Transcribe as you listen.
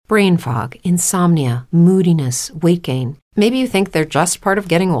brain fog, insomnia, moodiness, weight gain. Maybe you think they're just part of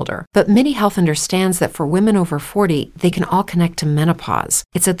getting older, but MIDI Health understands that for women over 40, they can all connect to menopause.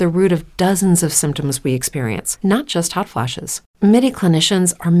 It's at the root of dozens of symptoms we experience, not just hot flashes. MIDI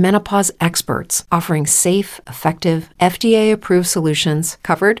clinicians are menopause experts, offering safe, effective, FDA-approved solutions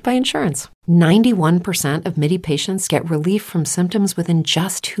covered by insurance. 91% of MIDI patients get relief from symptoms within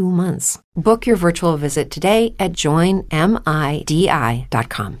just 2 months. Book your virtual visit today at joinmidi.com.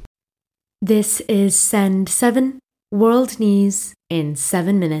 This is Send 7, World News in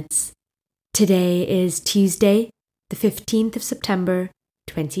 7 minutes. Today is Tuesday, the 15th of September,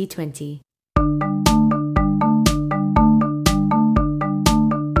 2020.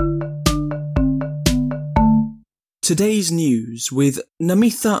 Today's news with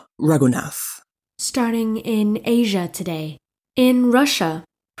Namitha Ragunath. Starting in Asia today. In Russia,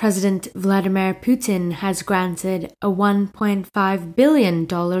 President Vladimir Putin has granted a $1.5 billion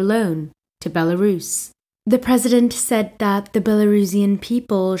loan to Belarus. The president said that the Belarusian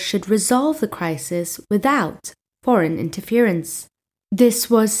people should resolve the crisis without foreign interference. This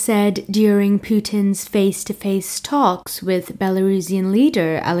was said during Putin's face-to-face talks with Belarusian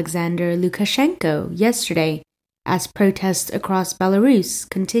leader Alexander Lukashenko yesterday, as protests across Belarus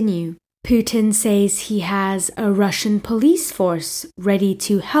continue. Putin says he has a Russian police force ready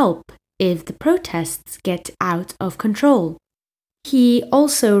to help if the protests get out of control. He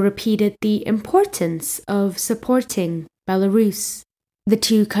also repeated the importance of supporting Belarus. The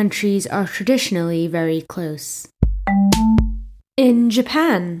two countries are traditionally very close. In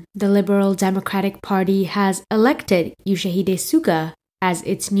Japan, the Liberal Democratic Party has elected Yoshihide Suga as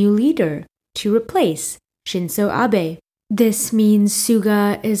its new leader to replace Shinzo Abe. This means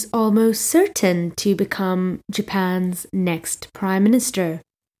Suga is almost certain to become Japan's next prime minister.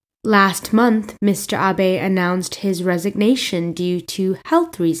 Last month, Mr. Abe announced his resignation due to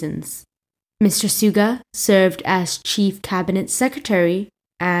health reasons. Mr. Suga served as chief cabinet secretary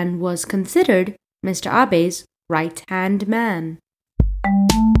and was considered Mr. Abe's right-hand man.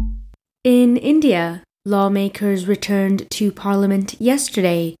 In India, lawmakers returned to Parliament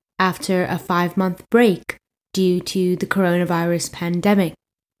yesterday after a 5-month break due to the coronavirus pandemic.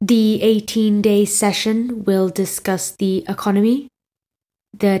 The 18-day session will discuss the economy,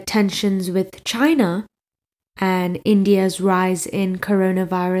 the tensions with China, and India's rise in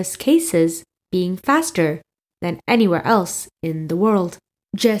coronavirus cases being faster than anywhere else in the world.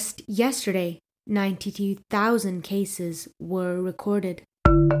 Just yesterday, 92,000 cases were recorded.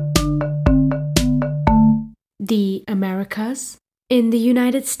 The Americas. In the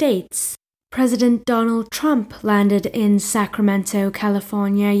United States, President Donald Trump landed in Sacramento,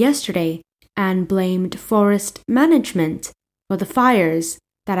 California yesterday and blamed forest management for the fires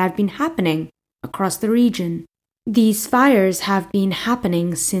that have been happening across the region. These fires have been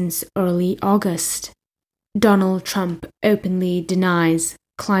happening since early August. Donald Trump openly denies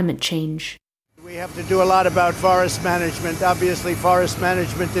climate change. We have to do a lot about forest management. Obviously, forest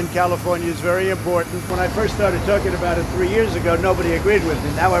management in California is very important. When I first started talking about it 3 years ago, nobody agreed with me.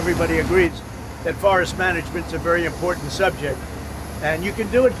 Now everybody agrees that forest management is a very important subject. And you can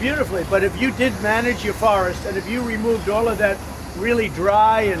do it beautifully, but if you did manage your forest and if you removed all of that really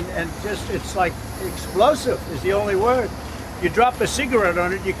dry and just, it's like explosive is the only word. You drop a cigarette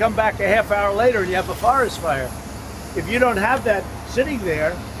on it, you come back a half hour later and you have a forest fire. If you don't have that sitting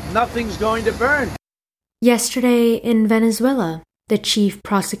there, nothing's going to burn. Yesterday in Venezuela, the chief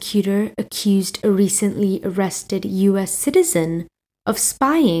prosecutor accused a recently arrested U.S. citizen of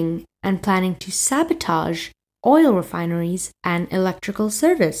spying and planning to sabotage oil refineries and electrical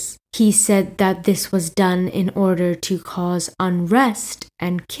service. He said that this was done in order to cause unrest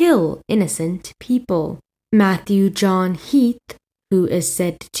and kill innocent people. Matthew John Heath, who is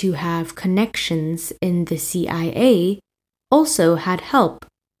said to have connections in the CIA, also had help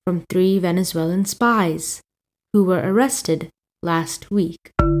from 3 Venezuelan spies, who were arrested last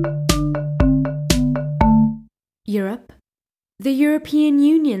week. Europe. The European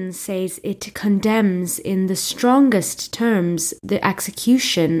Union says it condemns in the strongest terms the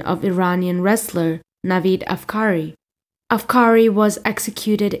execution of Iranian wrestler Navid Afkari. Afkari was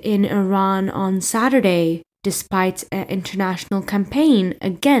executed in Iran on Saturday, despite an international campaign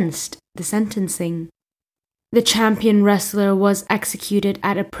against the sentencing. The champion wrestler was executed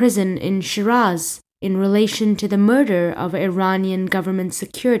at a prison in Shiraz in relation to the murder of an Iranian government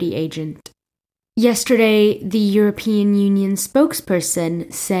security agent. Yesterday, the European Union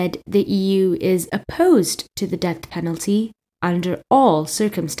spokesperson said the EU is opposed to the death penalty under all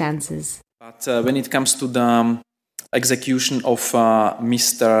circumstances. But when it comes to the execution of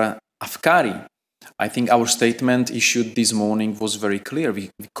Mr. Afkari, I think our statement issued this morning was very clear.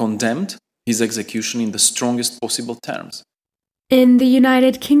 We condemned his execution in the strongest possible terms. In the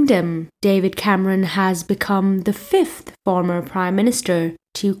United Kingdom, David Cameron has become the 5th former Prime Minister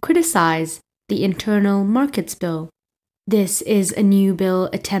to criticise the Internal Markets Bill. This is a new bill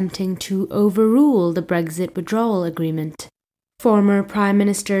attempting to overrule the Brexit withdrawal agreement. Former Prime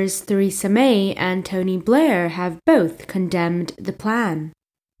Ministers Theresa May and Tony Blair have both condemned the plan.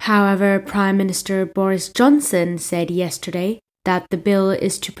 However, Prime Minister Boris Johnson said yesterday that the bill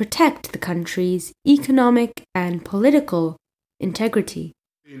is to protect the country's economic and political integrity.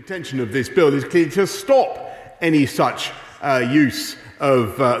 The intention of this bill is clearly to stop any such use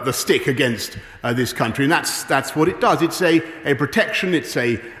of the stick against this country, and that's what it does. It's a protection, it's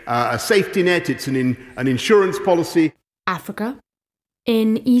a safety net, it's an insurance policy. Africa.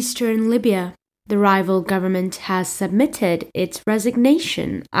 In eastern Libya, the rival government has submitted its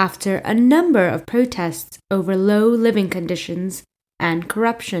resignation after a number of protests over low living conditions and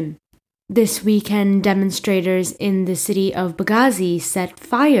corruption. This weekend, demonstrators in the city of Benghazi set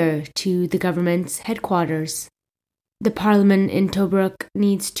fire to the government's headquarters. The Parliament in Tobruk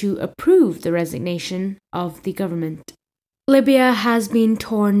needs to approve the resignation of the government. Libya has been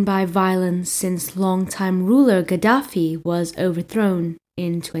torn by violence since longtime ruler Gaddafi was overthrown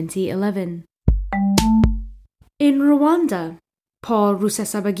in 2011. In Rwanda, Paul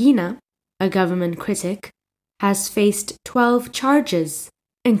Rusesabagina, a government critic, has faced 12 charges,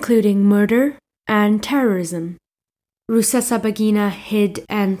 including murder and terrorism. Rusesabagina hid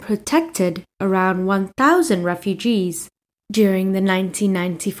and protected around 1,000 refugees during the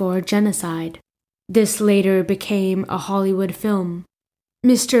 1994 genocide. This later became a Hollywood film.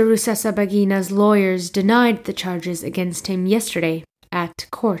 Mr. Rusesabagina's lawyers denied the charges against him yesterday at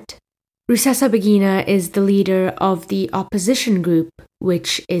court. Rusesabagina is the leader of the opposition group,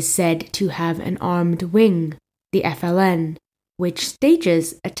 which is said to have an armed wing, the FLN, which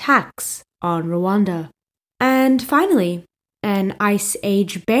stages attacks on Rwanda. And finally, an Ice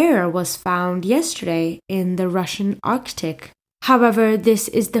Age bear was found yesterday in the Russian Arctic. However, this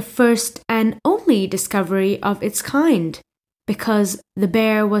is the first and only discovery of its kind, because the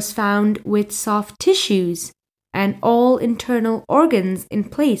bear was found with soft tissues and all internal organs in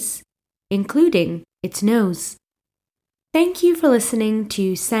place, including its nose. Thank you for listening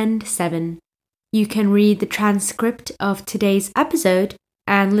to Send 7. You can read the transcript of today's episode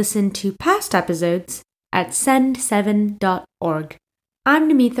and listen to past episodes at send7.org. I'm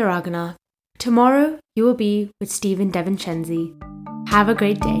Namitha Ragunath. Tomorrow you will be with Stephen Devincenzi. Have a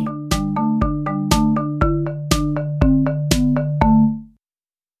great day.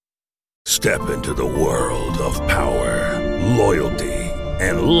 Step into the world of power, loyalty,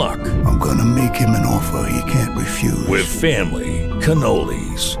 and luck. I'm gonna make him an offer he can't refuse. With family,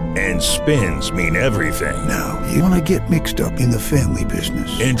 cannolis, and spins mean everything. Now, you wanna get mixed up in the family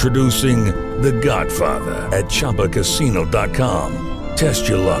business. Introducing The Godfather at ChumbaCasino.com. Test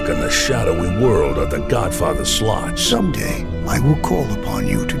your luck in the shadowy world of The Godfather slot. Someday, I will call upon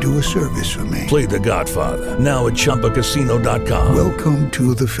you to do a service for me. Play The Godfather, now at ChumbaCasino.com. Welcome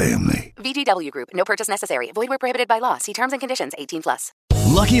to the family. VGW Group. No purchase necessary. Void where prohibited by law. See terms and conditions. 18+.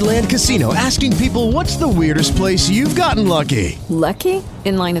 Lucky Land Casino, asking people, what's the weirdest place you've gotten lucky? Lucky?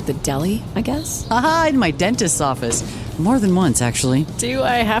 In line at the deli, I guess? Aha, in my dentist's office. More than once, actually. Do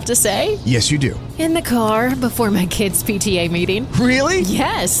I have to say? Yes, you do. In the car before my kids' PTA meeting. Really?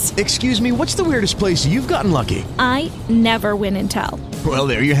 Yes. Excuse me, what's the weirdest place you've gotten lucky? I never win and tell. Well,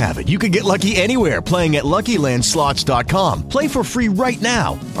 there you have it. You can get lucky anywhere, playing at LuckyLandSlots.com. Play for free right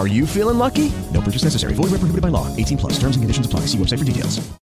now. Are you feeling lucky? No purchase necessary. Void where prohibited by law. 18+. Terms and conditions apply. See website for details.